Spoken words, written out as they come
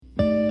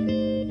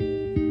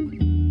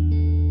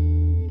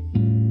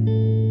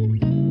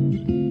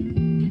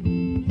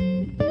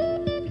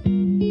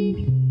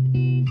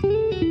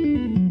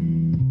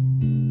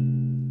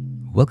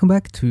Welcome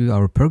back to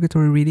our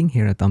purgatory reading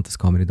here at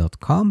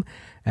dantescomedy.com.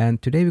 And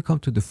today we come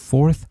to the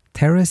fourth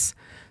terrace.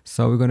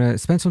 So we're going to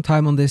spend some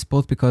time on this,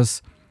 both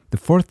because the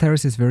fourth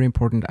terrace is very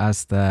important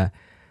as the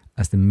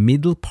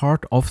middle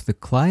part of the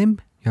climb.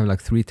 You have like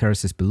 3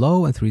 terraces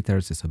below and 3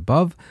 terraces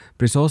above.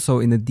 But it's also,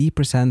 in a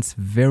deeper sense,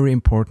 very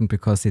important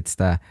because it's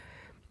the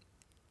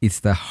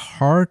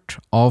heart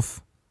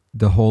of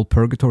the whole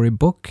purgatory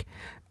book.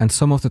 And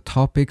some of the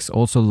topics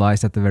also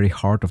lies at the very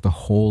heart of the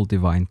whole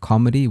Divine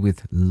Comedy,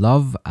 with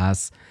love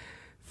as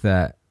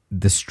the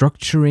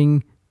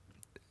structuring,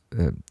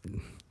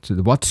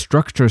 what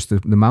structures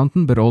the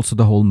mountain, but also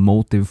the whole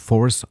motive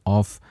force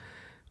of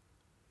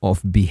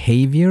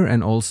behavior,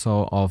 and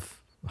also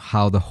of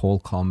how the whole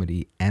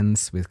comedy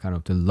ends with kind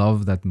of the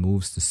love that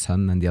moves the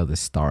sun and the other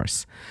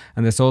stars.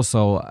 And there's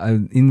also,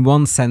 in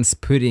one sense,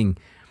 putting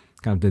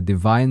kind of the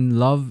divine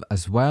love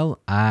as well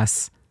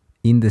as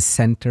in the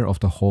center of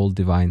the whole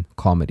Divine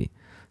Comedy.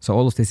 So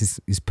all of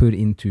this is put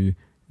into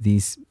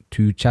these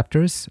 2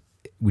 chapters,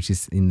 which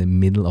is in the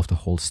middle of the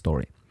whole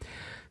story.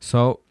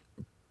 So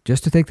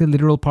just to take the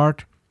literal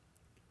part,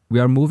 we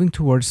are moving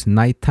towards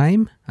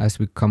nighttime as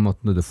we come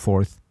up to the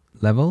 4th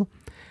level.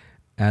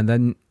 And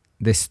then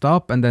they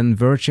stop, and then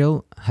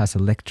Virgil has a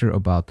lecture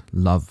about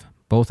love,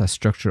 both a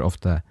structure of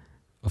the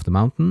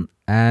mountain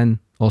and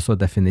also a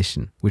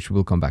definition, which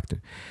we'll come back to.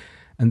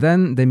 And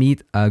then they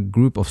meet a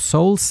group of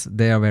souls.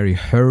 They are very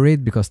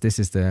hurried because this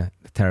is the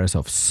terrace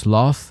of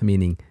sloth,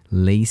 meaning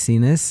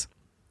laziness.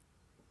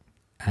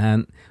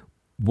 And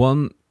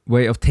one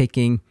way of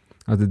taking,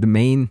 or the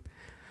main,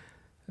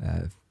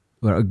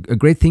 a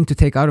great thing to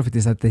take out of it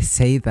is that they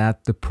say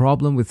that the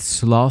problem with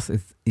sloth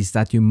is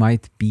that you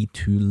might be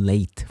too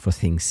late for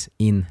things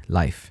in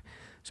life.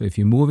 So if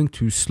you're moving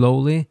too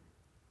slowly,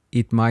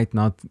 it might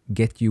not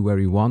get you where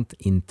you want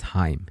in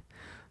time.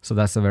 So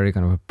that's a very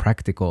kind of a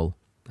practical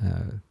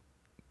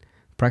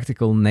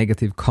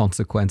negative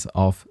consequence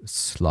of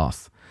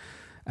sloth.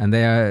 And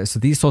so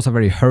these souls are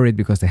very hurried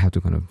because they have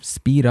to kind of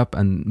speed up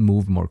and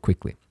move more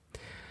quickly.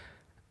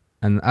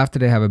 And after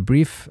they have a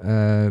brief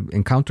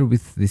encounter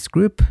with this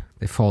group,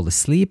 they fall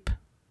asleep.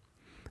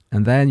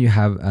 And then you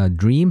have a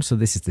dream. So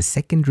this is the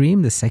second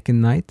dream, the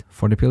second night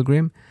for the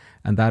pilgrim.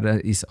 And that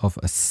is of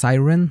a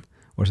siren,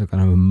 or some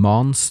kind of a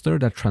monster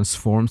that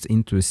transforms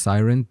into a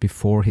siren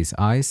before his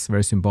eyes.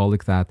 Very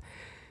symbolic that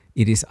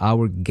it is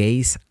our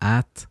gaze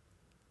at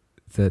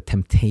the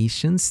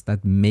temptations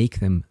that make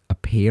them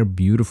appear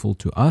beautiful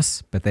to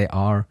us, but they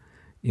are,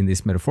 in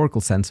this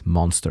metaphorical sense,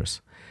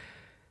 monsters.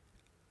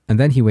 And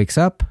then he wakes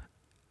up,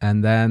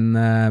 and then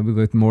we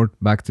get more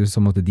back to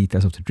some of the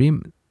details of the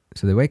dream.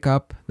 So they wake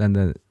up,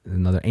 then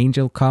another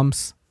angel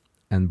comes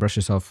and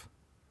brushes off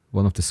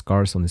one of the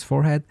scars on his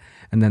forehead,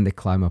 and then they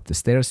climb up the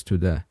stairs to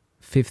the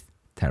 5th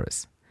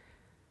terrace.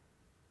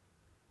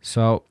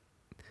 So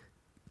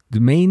the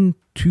main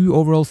 2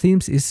 overall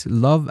themes is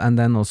love, and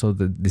then also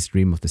this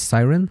dream of the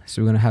siren.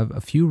 So we're going to have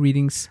a few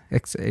reading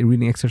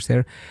excerpts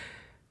there.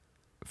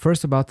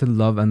 First about the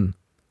love and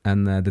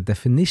the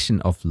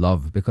definition of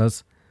love,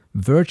 because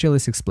Virgil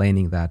is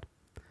explaining that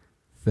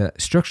the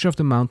structure of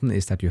the mountain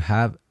is that you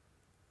have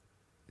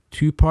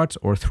 2 parts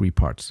or 3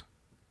 parts.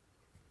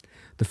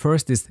 The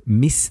first is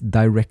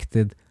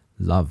misdirected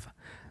love,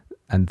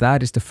 and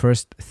that is the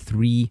first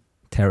 3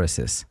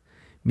 terraces,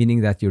 meaning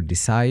that your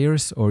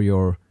desires or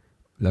your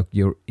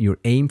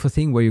aim for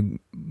thing, where you're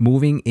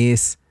moving,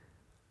 is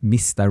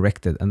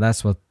misdirected. And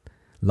that's what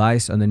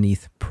lies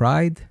underneath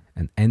pride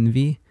and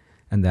envy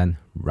and then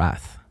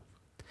wrath.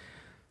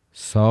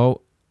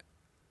 So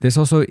there's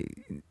also,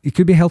 it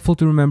could be helpful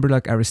to remember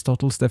like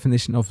Aristotle's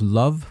definition of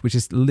love, which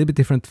is a little bit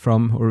different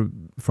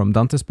from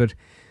Dante's, but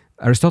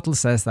Aristotle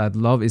says that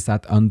love is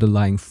that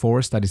underlying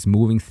force that is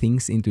moving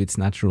things into its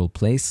natural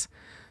place.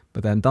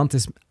 But then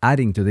Dante's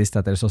adding to this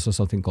that there's also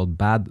something called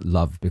bad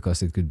love,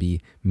 because it could be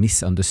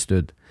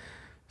misunderstood.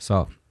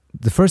 So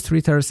the first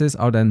 3 terraces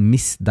are then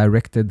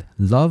misdirected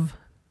love.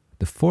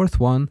 The 4th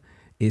one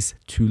is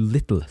too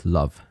little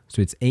love.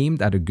 So it's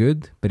aimed at a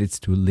good, but it's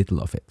too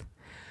little of it.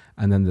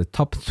 And then the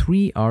top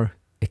 3 are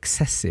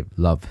excessive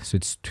love. So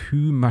it's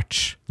too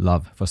much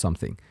love for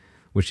something,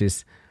 which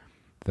is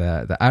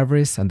the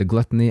avarice and the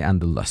gluttony and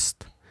the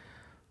lust.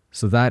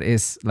 So that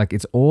is like,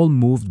 it's all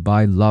moved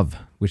by love,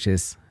 which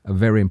is a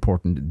very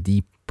important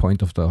deep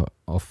point of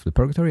the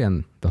purgatory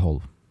and the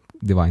whole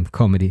Divine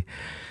Comedy.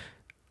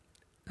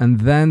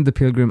 And then the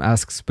pilgrim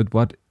asks, but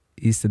what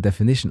is the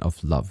definition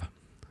of love?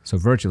 So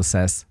Virgil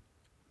says,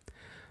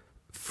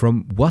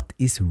 from what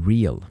is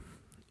real,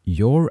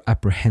 your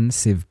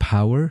apprehensive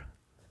power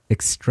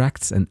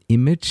extracts an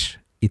image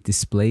it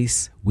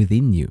displays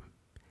within you,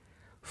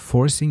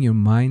 forcing your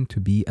mind to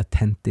be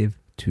attentive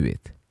to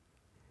it.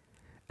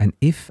 And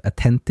if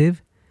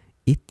attentive,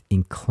 it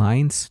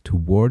inclines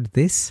toward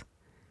this.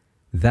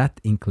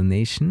 That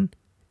inclination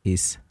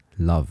is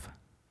love.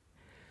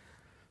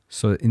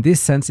 So in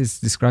this sense, it's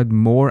described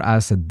more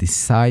as a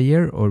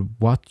desire, or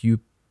what you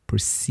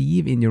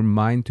perceive in your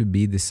mind to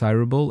be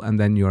desirable, and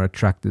then you're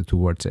attracted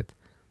towards it.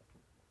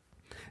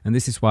 And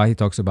this is why he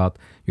talks about,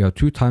 you have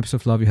 2 types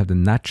of love. You have the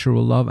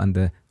natural love and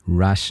the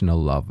rational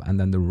love. And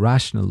then the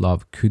rational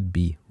love could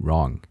be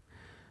wrong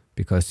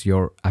because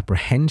your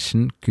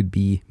apprehension could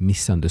be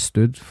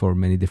misunderstood for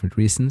many different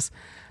reasons.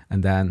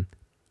 And then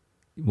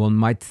one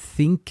might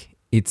think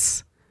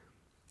it's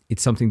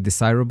something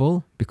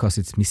desirable because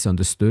it's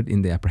misunderstood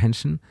in the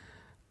apprehension.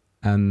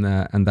 And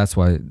that's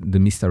why the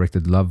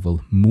misdirected love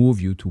will move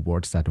you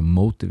towards that or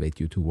motivate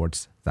you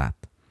towards that.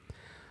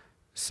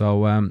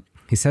 So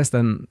he says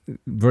then,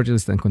 Virgil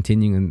is then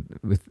continuing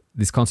with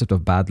this concept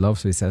of bad love.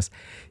 So he says,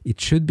 it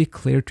should be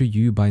clear to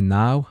you by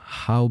now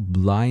how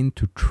blind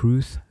to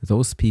truth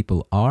those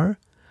people are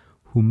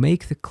who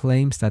make the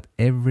claims that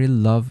every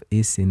love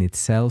is in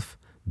itself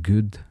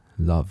good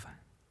love.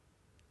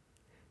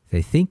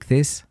 They think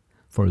this,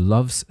 for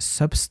love's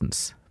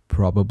substance,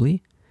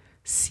 probably,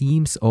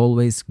 seems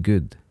always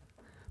good.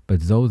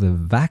 But though the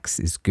wax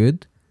is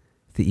good,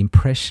 the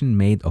impression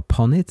made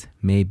upon it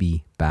may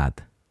be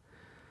bad.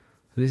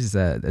 So this is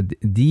a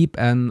deep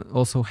and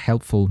also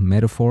helpful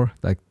metaphor.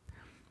 Like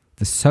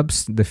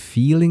the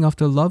feeling of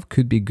the love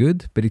could be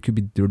good, but it could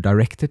be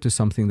directed to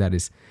something that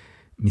is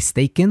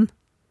mistaken,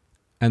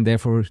 and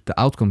therefore the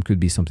outcome could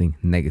be something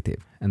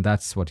negative. And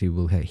that's what he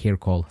will here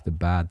call the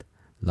bad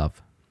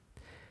love.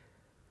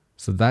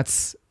 So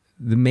that's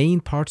the main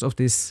parts of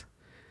this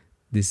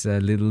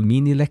little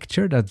mini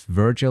lecture that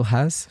Virgil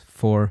has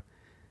for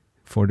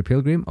the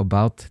pilgrim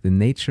about the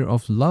nature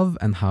of love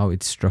and how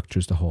it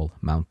structures the whole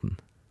mountain.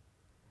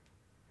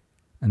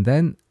 And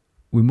then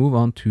we move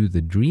on to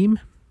the dream.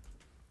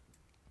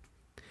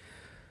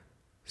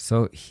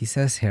 So he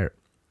says here,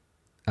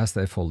 as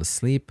they fall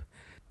asleep,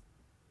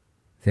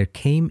 there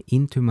came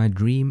into my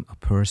dream a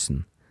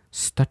person,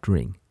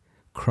 stuttering,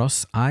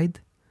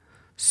 cross-eyed,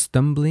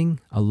 stumbling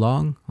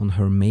along on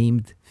her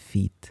maimed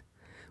feet,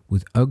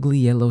 with ugly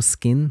yellow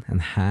skin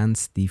and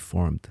hands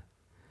deformed.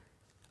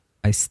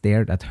 I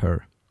stared at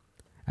her,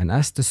 and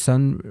as the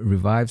sun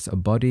revives a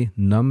body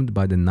numbed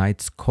by the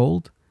night's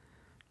cold,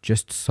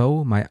 just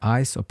so my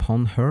eyes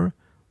upon her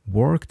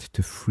worked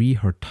to free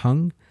her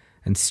tongue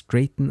and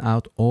straighten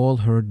out all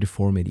her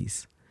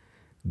deformities,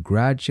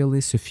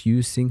 gradually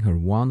suffusing her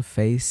wan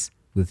face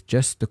with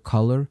just the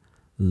color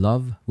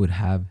love would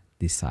have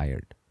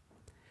desired.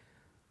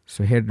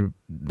 So here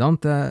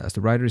Dante, as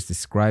the writer, is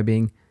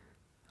describing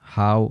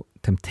how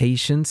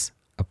temptations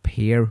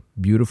appear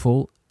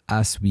beautiful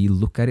as we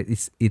look at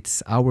it.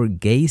 It's our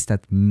gaze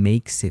that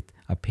makes it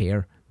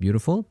appear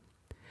beautiful.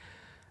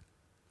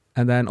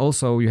 And then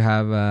also you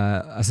have,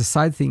 as a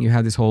side thing, you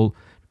have this whole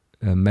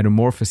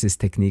metamorphosis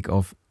technique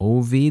of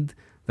Ovid,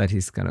 that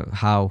is kind of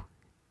how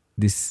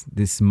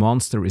this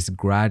monster is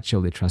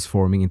gradually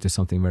transforming into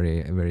something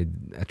very, very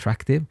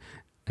attractive,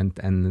 and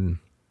kind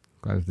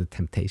of the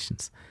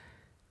temptations.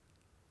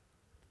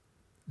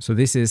 So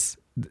this is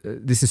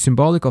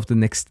symbolic of the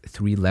next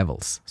three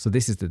levels. So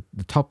this is the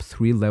top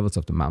three levels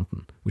of the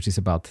mountain, which is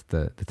about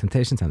the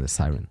temptations and the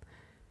siren.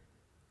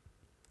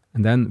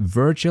 And then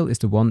Virgil is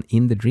the one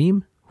in the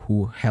dream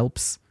who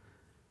helps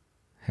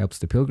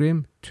the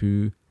pilgrim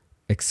to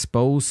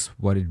expose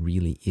what it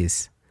really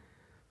is.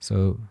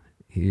 So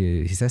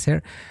he says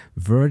here,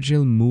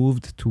 Virgil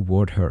moved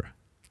toward her,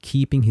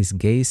 keeping his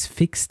gaze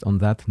fixed on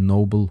that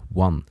noble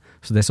one.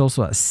 So there's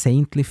also a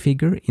saintly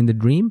figure in the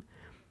dream,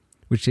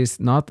 which is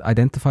not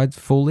identified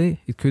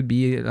fully. It could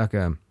be like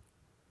a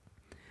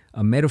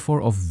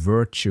metaphor of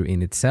virtue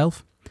in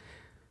itself.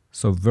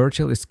 So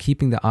Virgil is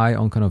keeping the eye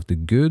on kind of the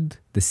good,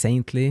 the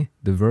saintly,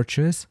 the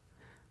virtuous.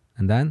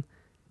 And then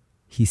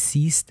he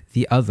seized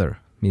the other,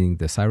 meaning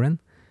the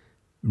siren,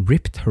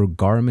 ripped her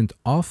garment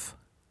off,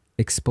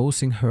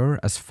 exposing her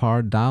as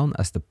far down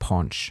as the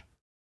paunch.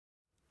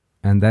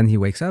 And then he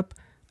wakes up,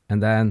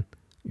 and then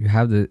you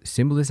have the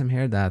symbolism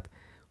here that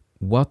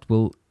what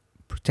will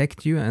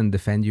protect you and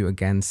defend you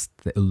against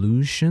the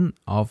illusion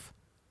of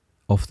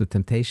the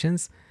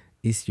temptations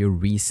is your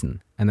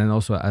reason. And then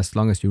also, as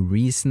long as your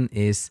reason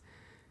is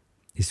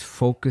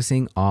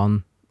focusing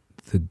on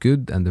the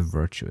good and the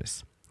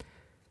virtuous.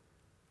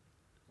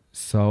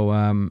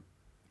 So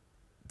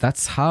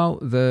that's how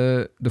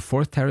the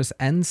fourth terrace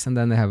ends, and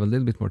then they have a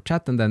little bit more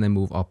chat, and then they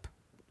move up,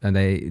 and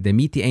they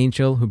meet the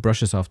angel who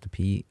brushes off the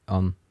pea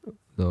on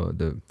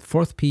the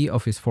fourth pea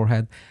of his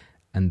forehead,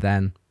 and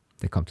then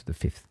they come to the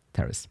fifth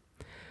terrace.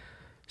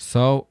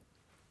 So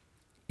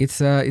it's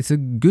a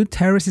good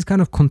terrace. It's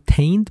kind of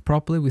contained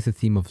properly with the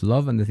theme of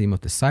love and the theme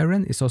of the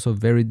siren. It's also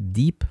very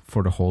deep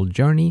for the whole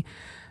journey.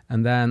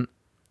 And then,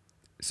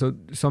 so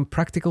some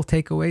practical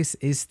takeaways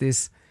is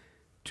this: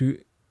 to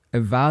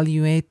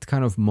evaluate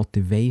kind of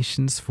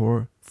motivations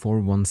for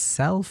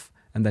oneself,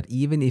 and that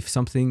even if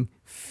something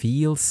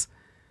feels,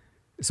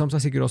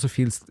 sometimes it could also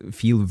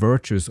feel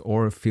virtuous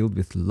or filled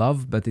with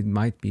love, but it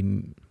might be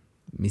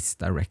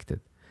misdirected.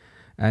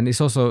 And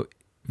it's also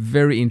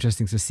very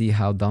interesting to see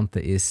how Dante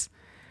is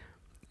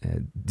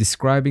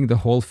describing the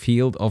whole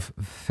field of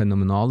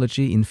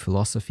phenomenology in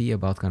philosophy,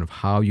 about kind of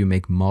how you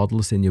make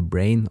models in your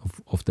brain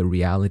of the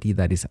reality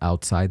that is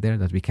outside there,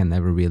 that we can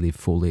never really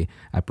fully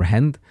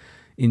apprehend,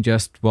 in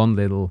just one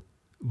little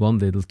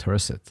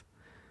tercet.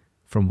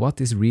 From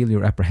what is real,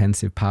 your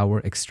apprehensive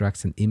power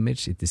extracts an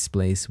image it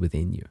displays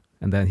within you.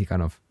 And then he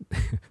kind of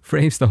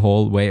frames the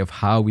whole way of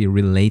how we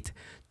relate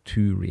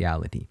to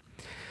reality.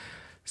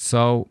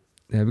 So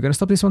we're going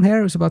to stop this one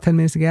here. It's about 10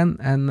 minutes again,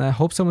 and I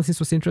hope some of this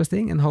was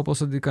interesting, and hope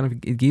also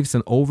it gives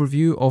an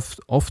overview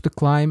of the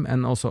climb,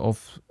 and also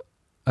of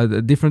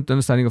a different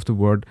understanding of the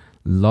word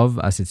love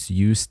as it's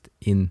used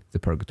in the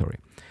purgatory.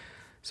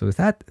 So with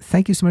that,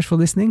 thank you so much for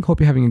listening.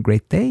 Hope you're having a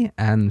great day,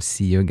 and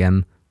see you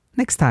again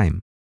next time.